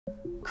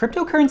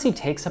Cryptocurrency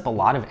takes up a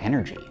lot of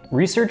energy.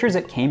 Researchers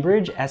at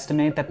Cambridge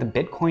estimate that the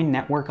Bitcoin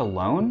network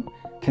alone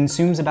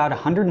consumes about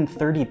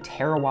 130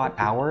 terawatt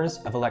hours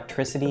of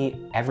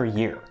electricity every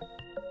year.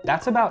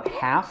 That's about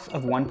half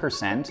of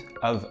 1%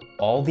 of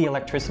all the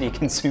electricity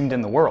consumed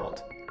in the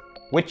world,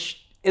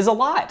 which is a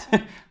lot.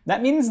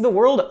 That means the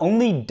world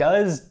only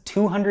does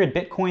 200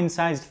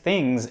 Bitcoin-sized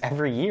things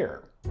every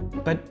year.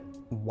 But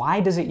why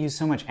does it use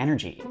so much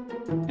energy?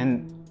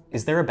 And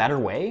is there a better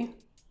way?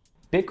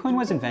 Bitcoin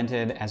was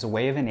invented as a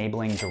way of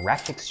enabling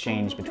direct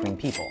exchange between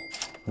people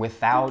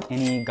without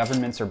any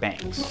governments or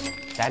banks.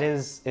 That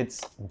is,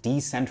 it's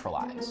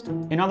decentralized.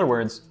 In other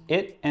words,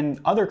 it and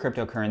other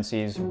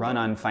cryptocurrencies run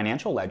on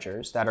financial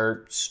ledgers that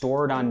are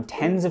stored on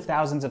tens of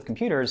thousands of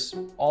computers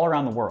all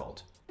around the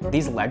world.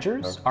 These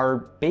ledgers are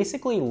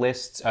basically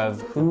lists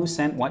of who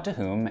sent what to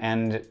whom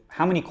and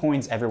how many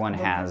coins everyone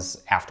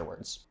has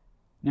afterwards.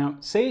 Now,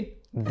 say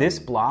this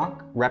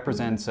block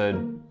represents a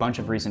bunch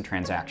of recent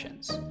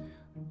transactions.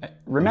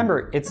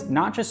 Remember, it's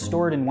not just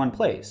stored in one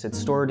place, it's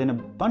stored in a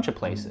bunch of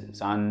places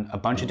on a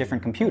bunch of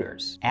different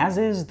computers, as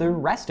is the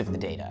rest of the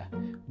data.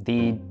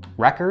 The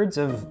records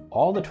of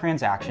all the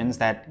transactions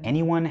that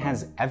anyone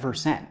has ever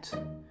sent.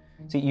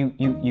 So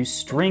you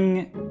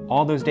string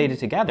all those data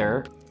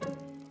together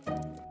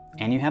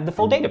and you have the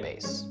full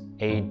database,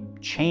 a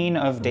chain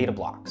of data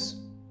blocks,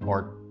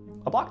 or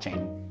a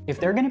blockchain. If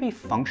they're going to be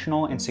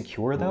functional and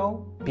secure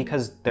though,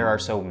 because there are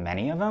so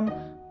many of them,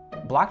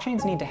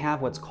 blockchains need to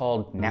have what's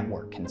called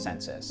network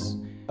consensus,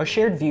 a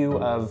shared view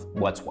of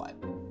what's what.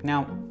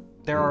 Now,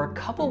 there are a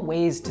couple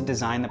ways to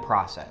design the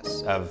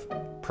process of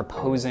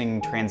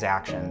proposing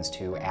transactions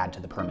to add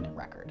to the permanent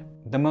record.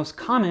 The most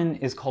common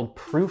is called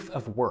proof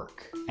of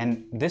work,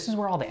 and this is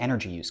where all the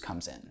energy use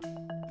comes in.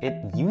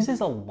 It uses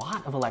a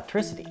lot of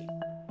electricity,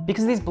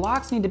 because these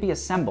blocks need to be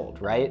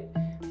assembled, right?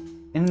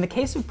 And in the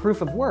case of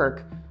proof of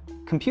work,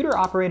 computer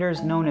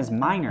operators known as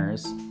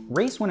miners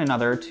race one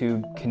another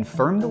to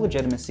confirm the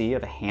legitimacy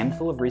of a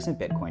handful of recent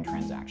Bitcoin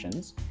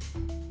transactions,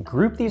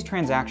 group these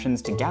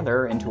transactions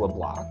together into a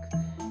block,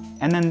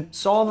 and then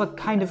solve a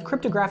kind of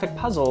cryptographic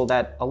puzzle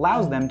that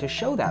allows them to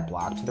show that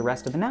block to the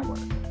rest of the network.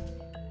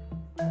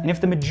 And if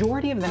the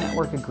majority of the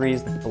network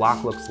agrees that the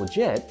block looks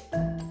legit,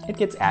 it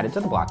gets added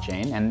to the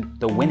blockchain, and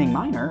the winning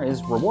miner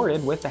is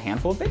rewarded with a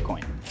handful of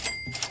Bitcoin.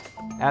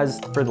 As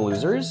for the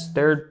losers,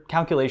 their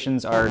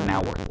calculations are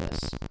now worthless.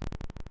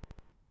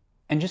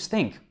 And just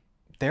think,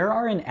 there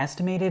are an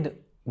estimated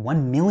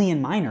 1 million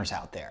miners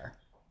out there.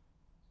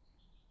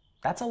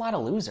 That's a lot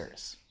of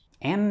losers.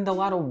 And a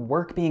lot of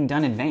work being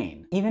done in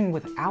vain. Even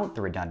without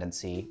the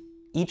redundancy,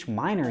 each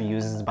miner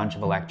uses a bunch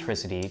of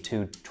electricity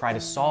to try to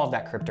solve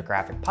that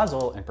cryptographic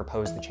puzzle and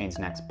propose the chain's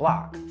next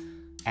block.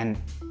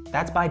 And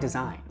that's by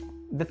design.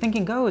 The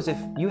thinking goes, if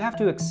you have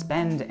to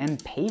expend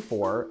and pay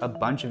for a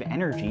bunch of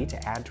energy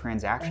to add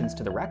transactions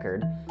to the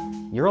record,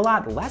 you're a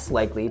lot less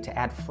likely to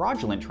add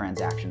fraudulent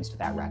transactions to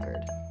that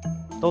record.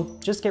 They'll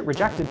just get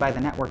rejected by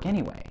the network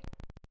anyway.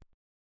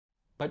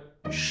 But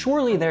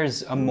surely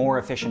there's a more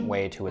efficient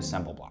way to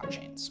assemble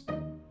blockchains.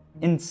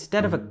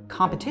 Instead of a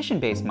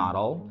competition-based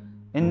model,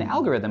 an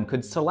algorithm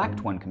could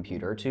select one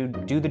computer to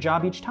do the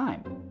job each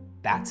time.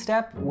 That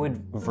step would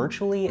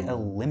virtually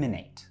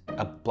eliminate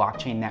a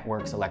blockchain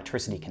network's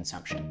electricity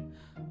consumption.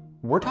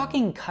 We're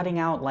talking cutting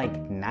out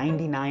like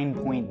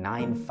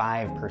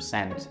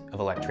 99.95% of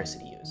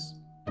electricity use.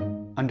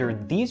 Under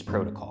these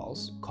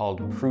protocols,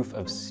 called proof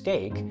of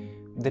stake,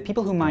 the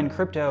people who mine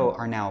crypto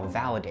are now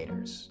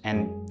validators,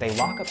 and they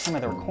lock up some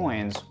of their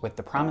coins with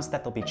the promise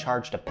that they'll be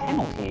charged a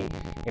penalty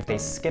if they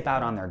skip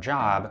out on their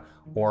job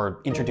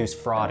or introduce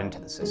fraud into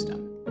the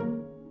system.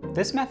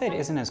 This method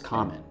isn't as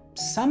common.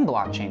 Some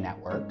blockchain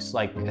networks,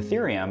 like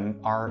Ethereum,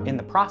 are in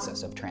the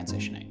process of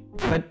transitioning.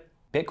 But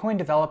Bitcoin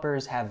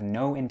developers have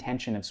no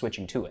intention of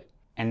switching to it.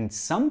 And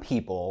some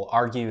people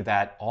argue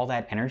that all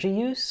that energy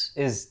use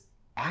is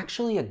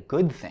actually a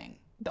good thing.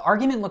 The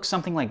argument looks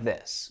something like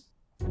this.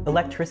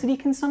 Electricity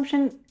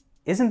consumption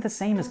isn't the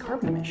same as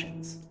carbon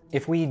emissions.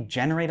 If we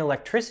generate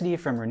electricity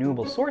from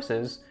renewable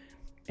sources,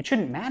 it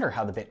shouldn't matter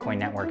how the Bitcoin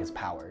network is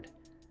powered.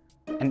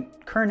 And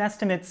current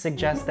estimates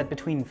suggest that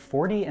between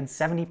 40 and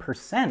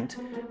 70%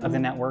 of the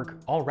network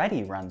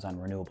already runs on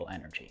renewable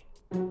energy.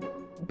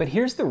 But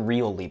here's the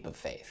real leap of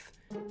faith.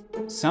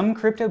 Some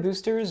crypto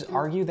boosters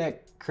argue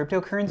that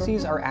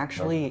cryptocurrencies are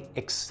actually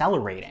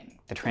accelerating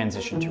the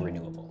transition to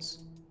renewables.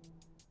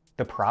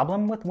 The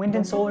problem with wind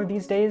and solar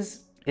these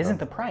days isn't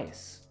the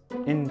price.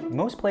 In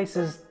most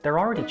places, they're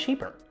already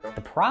cheaper.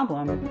 The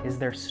problem is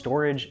their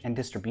storage and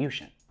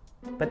distribution.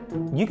 But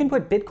you can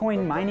put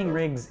Bitcoin mining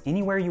rigs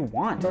anywhere you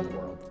want in the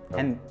world,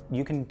 and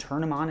you can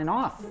turn them on and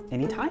off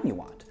anytime you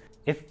want.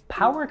 If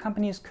power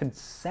companies could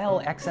sell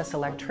excess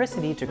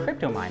electricity to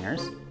crypto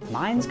miners,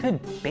 mines could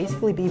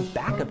basically be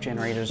backup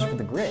generators for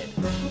the grid.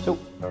 So,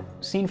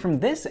 seen from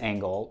this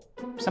angle,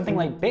 something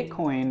like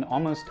Bitcoin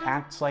almost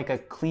acts like a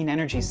clean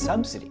energy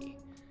subsidy.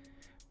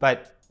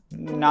 But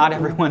not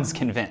everyone's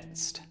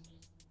convinced.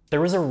 There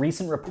was a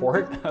recent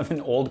report of an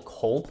old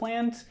coal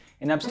plant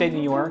in upstate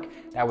New York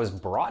that was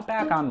brought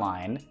back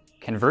online,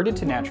 converted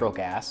to natural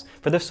gas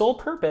for the sole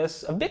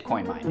purpose of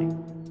Bitcoin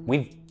mining.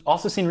 We've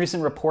also seen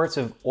recent reports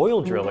of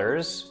oil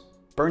drillers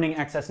burning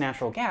excess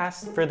natural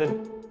gas for the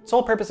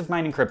sole purpose of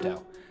mining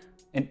crypto.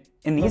 And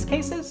in these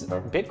cases,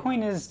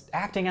 Bitcoin is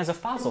acting as a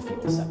fossil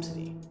fuel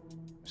subsidy.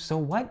 So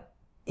what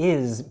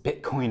is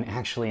Bitcoin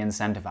actually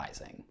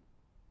incentivizing?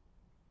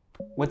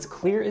 What's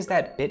clear is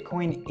that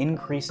Bitcoin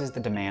increases the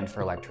demand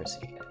for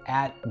electricity.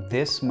 At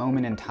this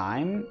moment in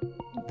time,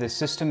 the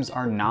systems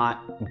are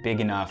not big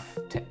enough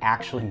to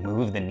actually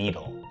move the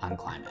needle on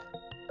climate,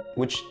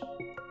 which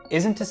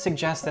isn't to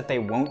suggest that they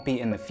won't be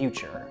in the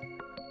future.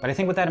 But I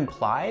think what that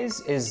implies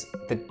is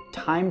the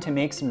time to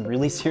make some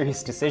really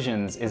serious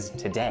decisions is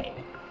today.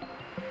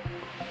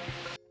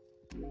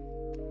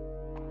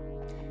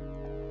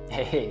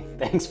 Hey,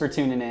 thanks for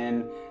tuning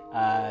in.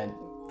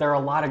 There are a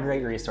lot of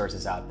great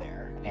resources out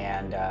there,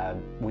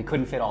 and we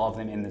couldn't fit all of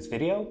them in this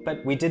video,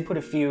 but we did put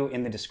a few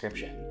in the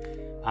description.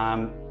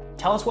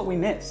 Tell us what we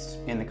missed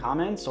in the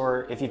comments,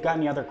 or if you've got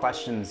any other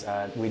questions,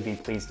 we'd be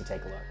pleased to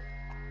take a look.